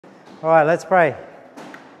All right, let's pray.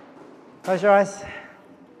 Close your eyes.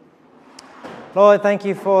 Lord, thank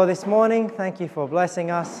you for this morning. Thank you for blessing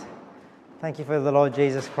us. Thank you for the Lord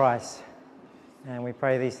Jesus Christ. And we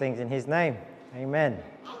pray these things in his name. Amen.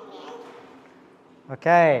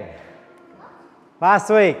 Okay. Last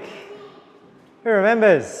week. Who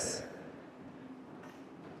remembers?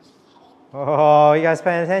 Oh, you guys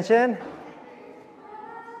paying attention?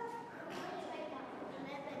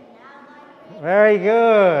 Very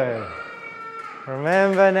good.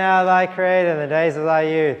 Remember now thy Creator in the days of thy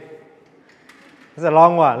youth. This is a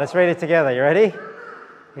long one. Let's read it together. You ready?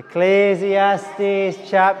 Ecclesiastes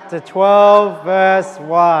chapter 12, verse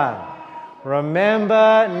 1.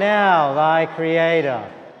 Remember now thy Creator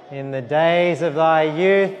in the days of thy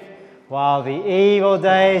youth, while the evil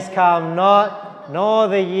days come not, nor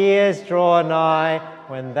the years draw nigh,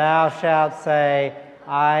 when thou shalt say,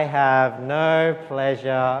 I have no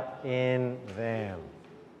pleasure in them.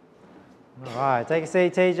 All right, take a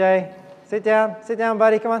seat, TJ. Sit down,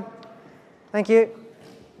 buddy, come on. Thank you.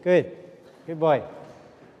 Good boy.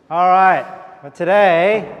 All right, but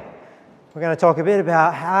today we're going to talk a bit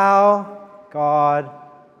about how God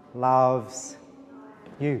loves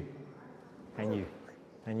you and you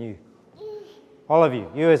and you. All of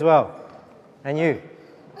you as well, and you.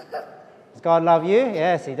 Does God love you?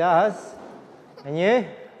 Yes, he does. And you?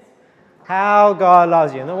 How God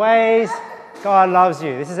loves you. And the ways God loves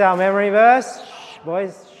you. This is our memory verse. Shh,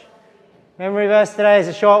 boys. Shh. Memory verse today is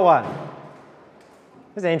a short one.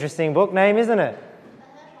 It's an interesting book name, isn't it?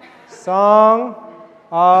 Song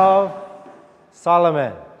of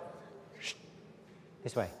Solomon. Shh.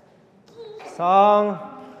 This way. Song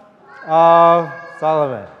of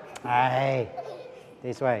Solomon. Hey.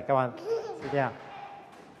 This way. Come on. Sit down.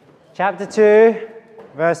 Chapter 2,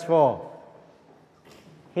 verse 4.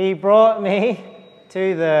 He brought me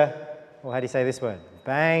to the, well, how do you say this word?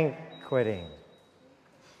 Banqueting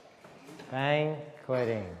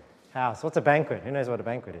house. What's a banquet? Who knows what a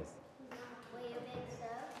banquet is?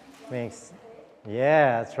 Mix.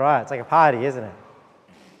 Yeah, that's right. It's like a party, isn't it?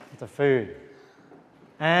 It's a food.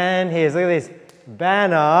 And here's, look at this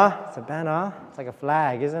banner. It's a banner. It's like a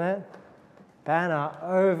flag, isn't it? Banner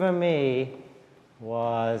over me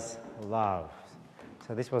was love.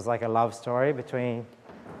 So this was like a love story between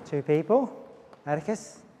two people.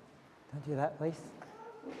 Atticus, don't do that, please.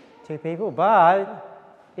 Two people, but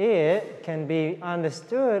it can be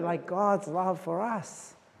understood like God's love for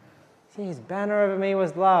us. See, his banner over me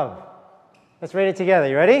was love. Let's read it together.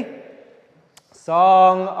 You ready?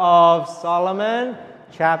 Song of Solomon,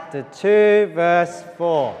 chapter 2, verse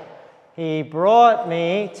 4. He brought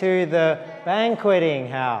me to the banqueting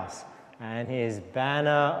house, and his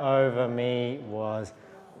banner over me was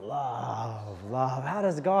love. How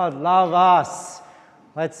does God love us?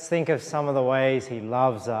 Let's think of some of the ways he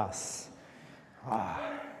loves us.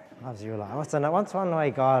 Loves you a lot. What's one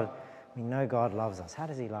way we know God loves us? How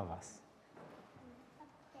does he love us?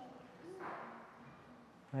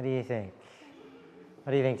 What do you think?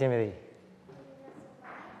 What do you think, Timothy?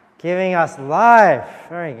 Giving us life.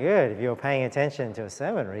 Very good. If you were paying attention to a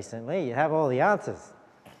sermon recently, you have all the answers.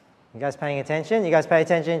 You guys paying attention? You guys pay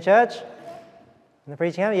attention in church? In the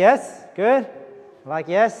preaching house? Yes? Good? Like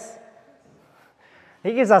yes?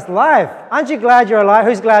 He gives us life. Aren't you glad you're alive?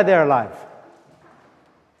 Who's glad they're alive?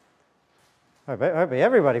 I hope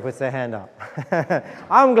everybody puts their hand up.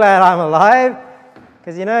 I'm glad I'm alive.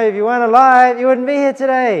 Because you know, if you weren't alive, you wouldn't be here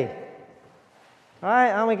today.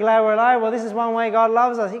 Right? Aren't we glad we're alive? Well, this is one way God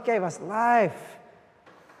loves us. He gave us life.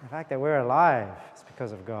 The fact that we're alive is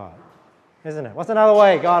because of God. Isn't it? What's another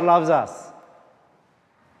way God loves us?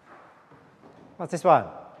 What's this one?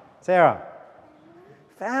 Sarah?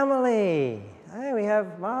 Family. Hey, we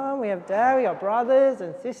have mom, we have dad, we got brothers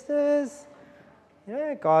and sisters.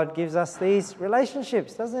 Yeah, God gives us these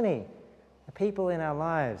relationships, doesn't he? The people in our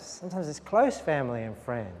lives. Sometimes it's close family and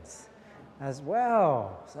friends as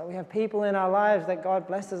well. So we have people in our lives that God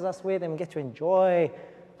blesses us with, and we get to enjoy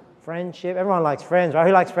friendship. Everyone likes friends, right?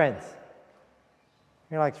 Who likes friends?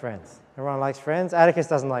 Who likes friends? Everyone likes friends. Atticus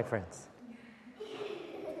doesn't like friends.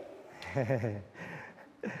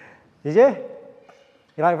 Did you?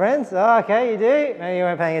 You like friends? Oh, okay, you do? Maybe you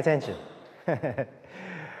weren't paying attention.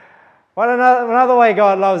 What another way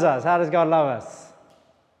God loves us? How does God love us?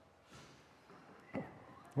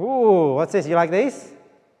 Ooh, what's this? You like these?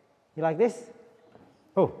 You like this?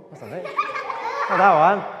 Oh, what's that? Not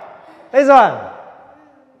that one. This one.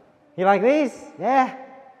 You like these? Yeah?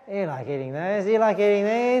 You like eating those? You like eating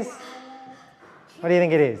these? What do you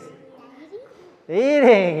think it is?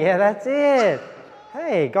 Eating. Yeah, that's it.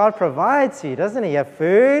 Hey, God provides for you, doesn't he? You have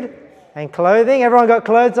food and clothing. Everyone got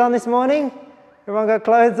clothes on this morning? Everyone got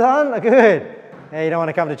clothes on? Good. Yeah, you don't want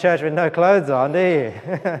to come to church with no clothes on, do you?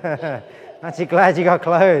 Aren't you glad you got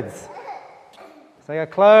clothes? So you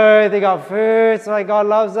got clothes, you got food, so like God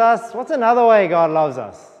loves us. What's another way God loves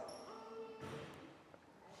us?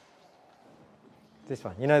 This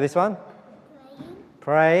one. You know this one?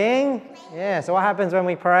 Praying. Yeah, so what happens when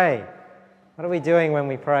we pray? What are we doing when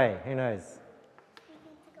we pray? Who knows?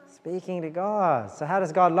 Speaking to God. So how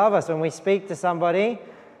does God love us? When we speak to somebody,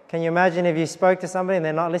 can you imagine if you spoke to somebody and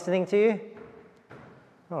they're not listening to you?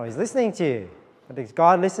 Oh, He's listening to you. But does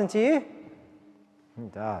God listen to you? He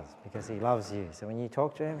does, because He loves you. So when you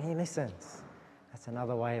talk to Him, He listens. That's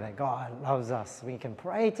another way that God loves us. We can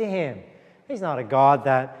pray to Him. He's not a God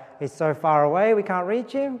that is so far away we can't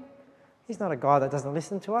reach Him. He's not a God that doesn't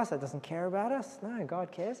listen to us, that doesn't care about us. No,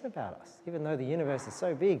 God cares about us, even though the universe is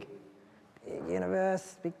so big. Big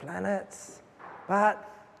universe, big planets. But,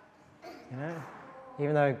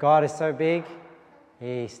 even though God is so big,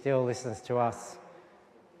 He still listens to us.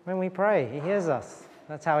 When we pray, He hears us.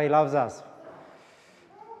 That's how He loves us.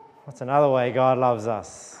 What's another way God loves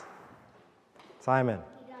us? Simon?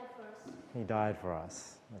 He died for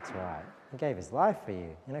us. That's right. He gave His life for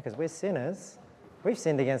you. Because we're sinners. We've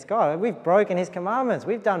sinned against God. We've broken His commandments.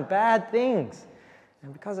 We've done bad things.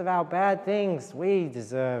 And because of our bad things, we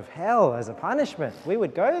deserve hell as a punishment. We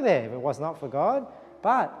would go there if it was not for God.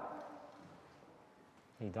 But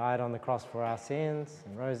He died on the cross for our sins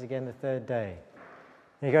and rose again the third day.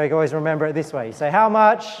 You can always remember it this way. You say, how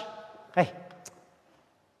much? Hey,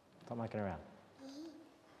 stop mucking around.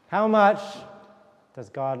 How much does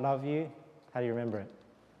God love you? How do you remember it?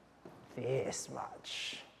 This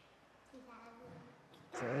much.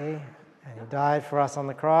 See? And He died for us on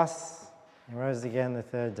the cross and rose again the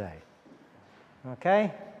third day.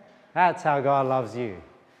 Okay? That's how God loves you.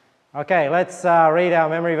 Okay, let's read our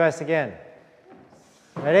memory verse again.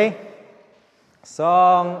 Ready?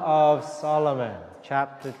 Song of Solomon,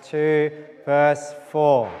 chapter 2, verse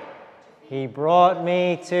 4. He brought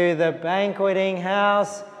me to the banqueting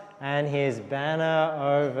house, and His banner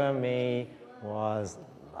over me was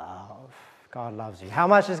love. God loves you. How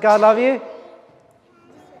much does God love you?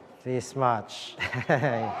 This much.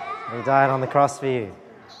 He died on the cross for you.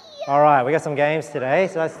 All right, we got some games today,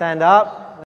 so let's stand up.